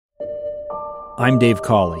I'm Dave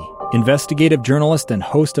Cawley, investigative journalist and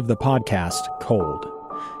host of the podcast Cold.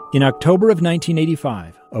 In October of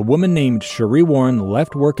 1985, a woman named Cherie Warren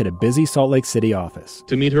left work at a busy Salt Lake City office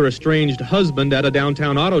to meet her estranged husband at a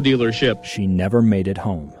downtown auto dealership. She never made it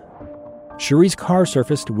home. Cherie's car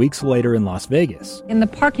surfaced weeks later in Las Vegas. In the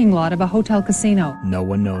parking lot of a hotel casino. No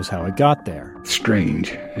one knows how it got there. Strange.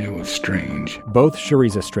 It was strange. Both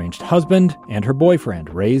Cherie's estranged husband and her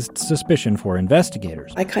boyfriend raised suspicion for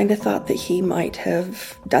investigators. I kind of thought that he might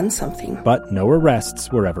have done something. But no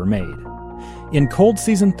arrests were ever made. In Cold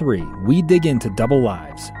Season 3, we dig into double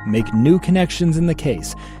lives, make new connections in the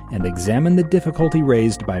case, and examine the difficulty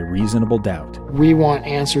raised by reasonable doubt. We want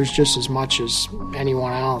answers just as much as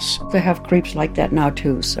anyone else. They have creeps like that now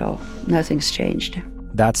too, so nothing's changed.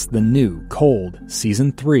 That's the new Cold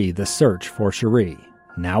Season 3, The Search for Cherie,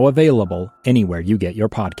 now available anywhere you get your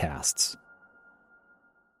podcasts.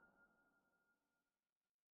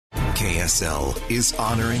 KSL is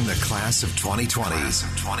honoring the class of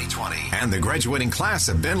 2020 and the graduating class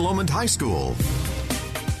of Ben Lomond High School.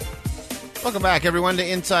 Welcome back, everyone, to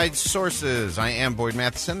Inside Sources. I am Boyd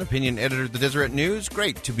Matheson, opinion editor of the Deseret News.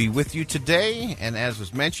 Great to be with you today. And as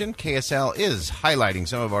was mentioned, KSL is highlighting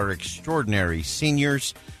some of our extraordinary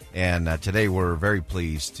seniors. And today we're very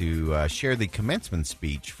pleased to share the commencement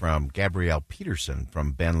speech from Gabrielle Peterson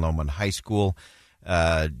from Ben Lomond High School.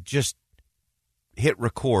 Just hit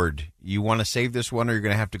record. You want to save this one, or you're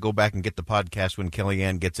going to have to go back and get the podcast when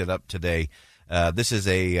Kellyanne gets it up today. This is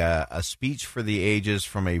a speech for the ages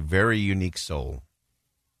from a very unique soul.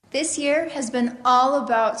 This year has been all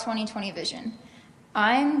about 2020 vision.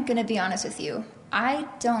 I'm going to be honest with you. I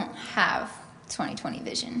don't have 2020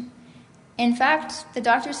 vision. In fact, the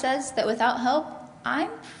doctor says that without help,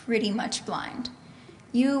 I'm pretty much blind.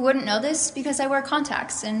 You wouldn't know this because I wear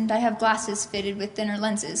contacts and I have glasses fitted with thinner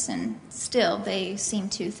lenses, and still they seem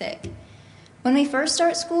too thick. When we first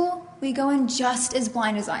start school, we go in just as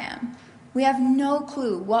blind as I am. We have no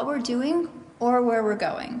clue what we're doing or where we're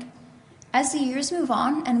going. As the years move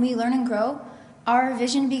on and we learn and grow, our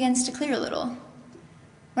vision begins to clear a little.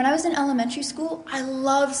 When I was in elementary school, I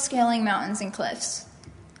loved scaling mountains and cliffs.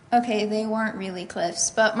 Okay, they weren't really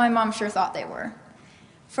cliffs, but my mom sure thought they were.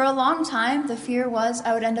 For a long time, the fear was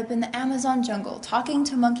I would end up in the Amazon jungle talking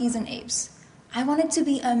to monkeys and apes. I wanted to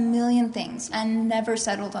be a million things and never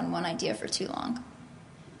settled on one idea for too long.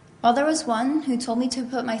 While there was one who told me to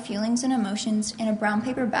put my feelings and emotions in a brown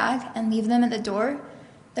paper bag and leave them at the door,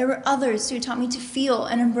 there were others who taught me to feel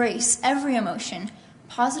and embrace every emotion,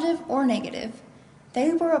 positive or negative.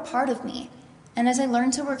 They were a part of me, and as I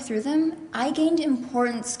learned to work through them, I gained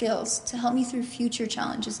important skills to help me through future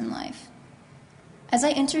challenges in life. As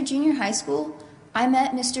I entered junior high school, I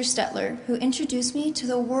met Mr. Stetler, who introduced me to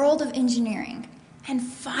the world of engineering. And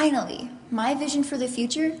finally, my vision for the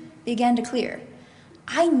future began to clear.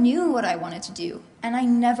 I knew what I wanted to do, and I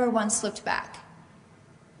never once looked back.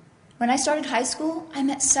 When I started high school, I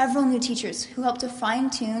met several new teachers who helped to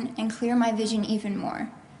fine-tune and clear my vision even more.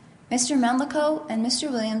 Mr. Manlico and Mr.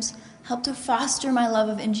 Williams helped to foster my love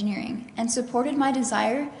of engineering and supported my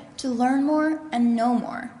desire to learn more and know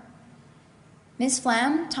more. Ms.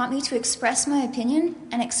 Flam taught me to express my opinion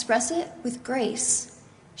and express it with grace.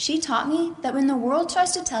 She taught me that when the world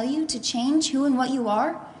tries to tell you to change who and what you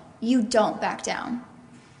are, you don't back down.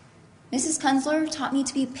 Mrs. Kunzler taught me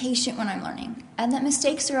to be patient when I'm learning and that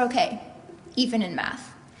mistakes are okay, even in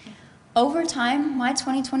math. Over time, my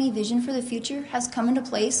 2020 vision for the future has come into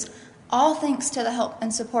place, all thanks to the help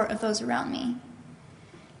and support of those around me.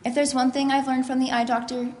 If there's one thing I've learned from the eye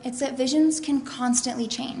doctor, it's that visions can constantly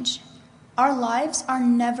change. Our lives are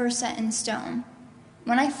never set in stone.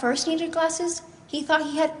 When I first needed glasses, he thought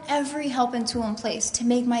he had every help and tool in place to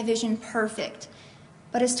make my vision perfect.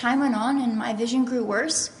 But as time went on and my vision grew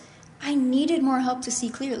worse, I needed more help to see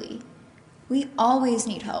clearly. We always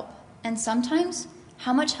need help, and sometimes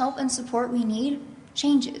how much help and support we need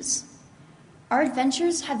changes. Our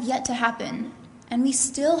adventures have yet to happen, and we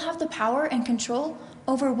still have the power and control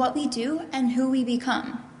over what we do and who we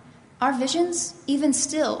become. Our visions, even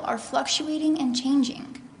still, are fluctuating and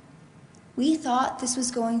changing. We thought this was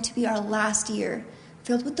going to be our last year,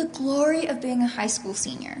 filled with the glory of being a high school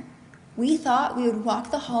senior. We thought we would walk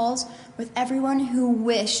the halls with everyone who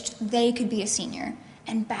wished they could be a senior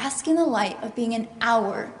and bask in the light of being in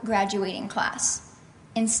our graduating class.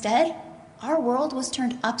 Instead, our world was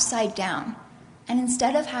turned upside down. And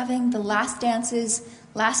instead of having the last dances,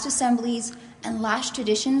 last assemblies, and last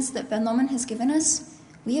traditions that Ben Lomond has given us,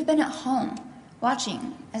 we have been at home,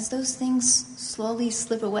 watching as those things slowly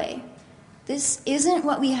slip away. This isn't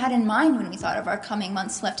what we had in mind when we thought of our coming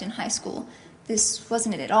months left in high school. This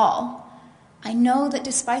wasn't it at all. I know that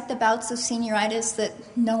despite the bouts of senioritis that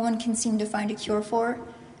no one can seem to find a cure for,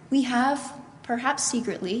 we have, perhaps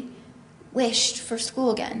secretly, wished for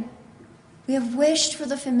school again. We have wished for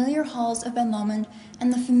the familiar halls of Ben Lomond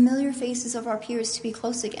and the familiar faces of our peers to be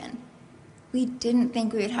close again. We didn't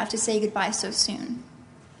think we would have to say goodbye so soon.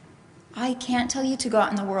 I can't tell you to go out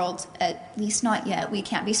in the world, at least not yet. We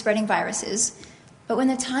can't be spreading viruses. But when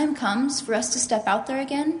the time comes for us to step out there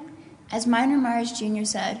again, as Minor Myers Jr.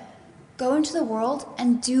 said, go into the world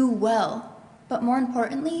and do well. But more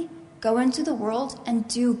importantly, go into the world and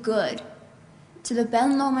do good. To the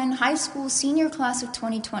Ben Lomond High School senior class of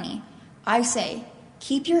 2020, I say,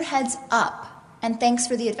 keep your heads up, and thanks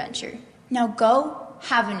for the adventure. Now go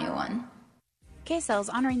have a new one. KSL's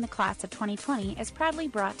Honoring the Class of 2020 is proudly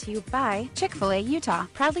brought to you by Chick-fil-A Utah,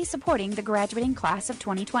 proudly supporting the graduating class of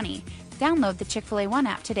 2020. Download the Chick-fil-A One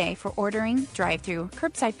app today for ordering, drive-thru,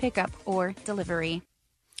 curbside pickup, or delivery.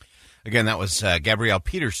 Again, that was Gabrielle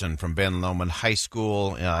Peterson from Ben Lomond High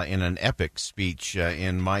School in an epic speech,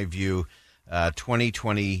 in my view,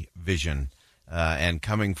 2020 vision. And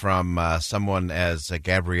coming from someone, as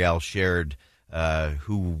Gabrielle shared,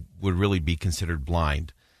 who would really be considered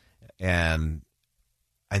blind. And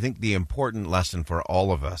I think the important lesson for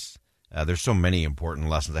all of us, there's so many important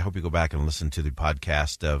lessons. I hope you go back and listen to the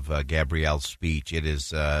podcast of Gabrielle's speech. It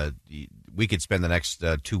is, we could spend the next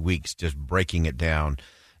 2 weeks just breaking it down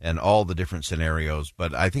and all the different scenarios.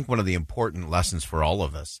 But I think one of the important lessons for all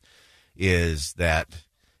of us is that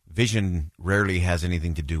vision rarely has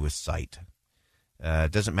anything to do with sight.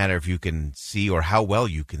 It doesn't matter if you can see or how well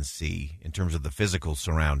you can see in terms of the physical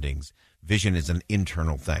surroundings. Vision is an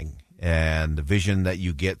internal thing. And the vision that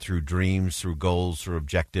you get through dreams, through goals, through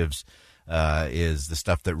objectives is the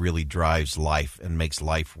stuff that really drives life and makes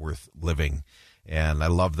life worth living. And I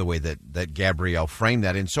love the way that Gabrielle framed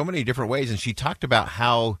that in so many different ways. And she talked about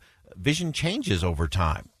how vision changes over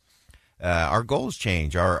time. Our goals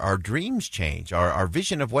change, our dreams change, our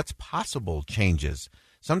vision of what's possible changes.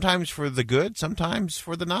 Sometimes for the good, sometimes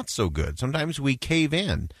for the not so good. Sometimes we cave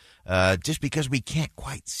in just because we can't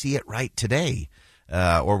quite see it right today.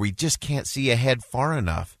 Or we just can't see ahead far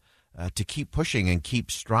enough to keep pushing and keep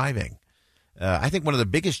striving. I think one of the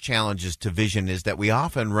biggest challenges to vision is that we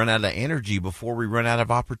often run out of energy before we run out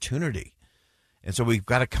of opportunity. And so we've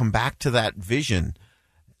got to come back to that vision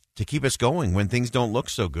to keep us going when things don't look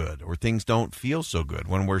so good or things don't feel so good,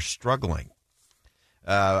 when we're struggling.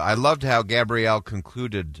 I loved how Gabrielle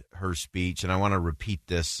concluded her speech, and I want to repeat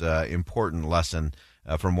this important lesson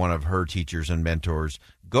from one of her teachers and mentors.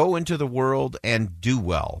 Go into the world and do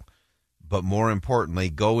well, but more importantly,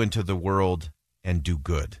 go into the world and do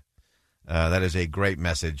good. That is a great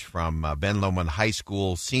message from Ben Lomond High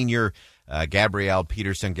School senior Gabrielle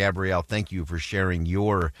Peterson. Gabrielle, thank you for sharing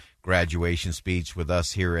your graduation speech with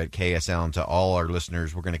us here at KSL, and to all our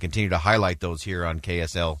listeners. We're going to continue to highlight those here on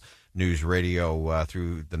KSL News Radio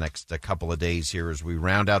through the next couple of days here as we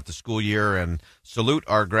round out the school year and salute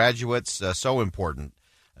our graduates. So important.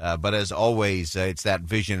 But as always, it's that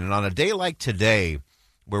vision. And on a day like today,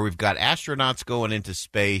 where we've got astronauts going into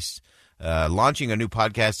space, launching a new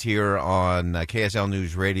podcast here on KSL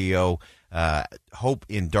News Radio, Hope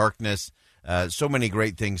in Darkness, so many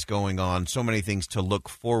great things going on, so many things to look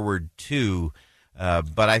forward to.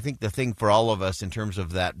 But I think the thing for all of us in terms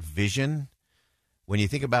of that vision, when you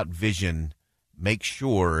think about vision, make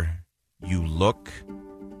sure you look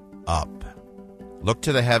up. Look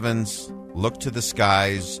to the heavens, look to the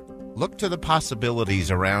skies, look to the possibilities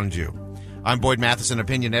around you. I'm Boyd Matheson,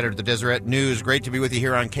 opinion editor of the Deseret News. Great to be with you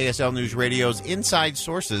here on KSL News Radio's Inside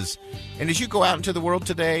Sources. And as you go out into the world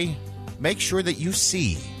today, make sure that you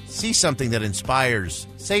see something that inspires,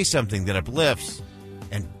 say something that uplifts,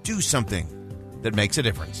 and do something that makes a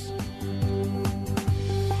difference.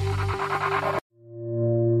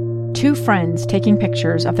 Two friends taking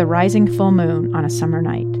pictures of the rising full moon on a summer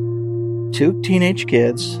night. Two teenage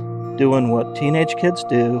kids doing what teenage kids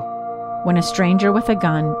do. When a stranger with a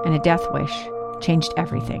gun and a death wish changed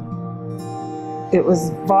everything. It was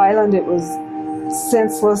violent, it was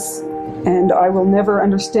senseless, and I will never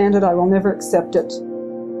understand it, I will never accept it.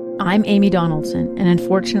 I'm Amy Donaldson, and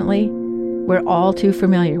unfortunately, we're all too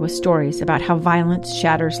familiar with stories about how violence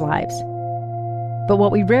shatters lives. But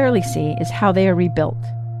what we rarely see is how they are rebuilt.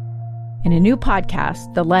 In a new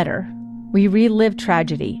podcast, The Letter, we relive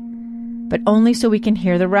tragedy, but only so we can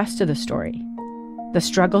hear the rest of the story. The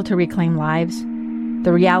struggle to reclaim lives,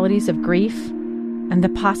 the realities of grief, and the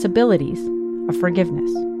possibilities of forgiveness.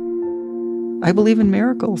 I believe in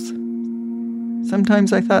miracles.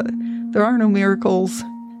 Sometimes I thought, there are no miracles.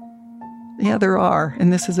 Yeah, there are,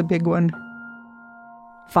 and this is a big one.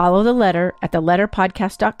 Follow The Letter at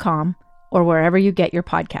theletterpodcast.com or wherever you get your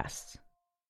podcasts.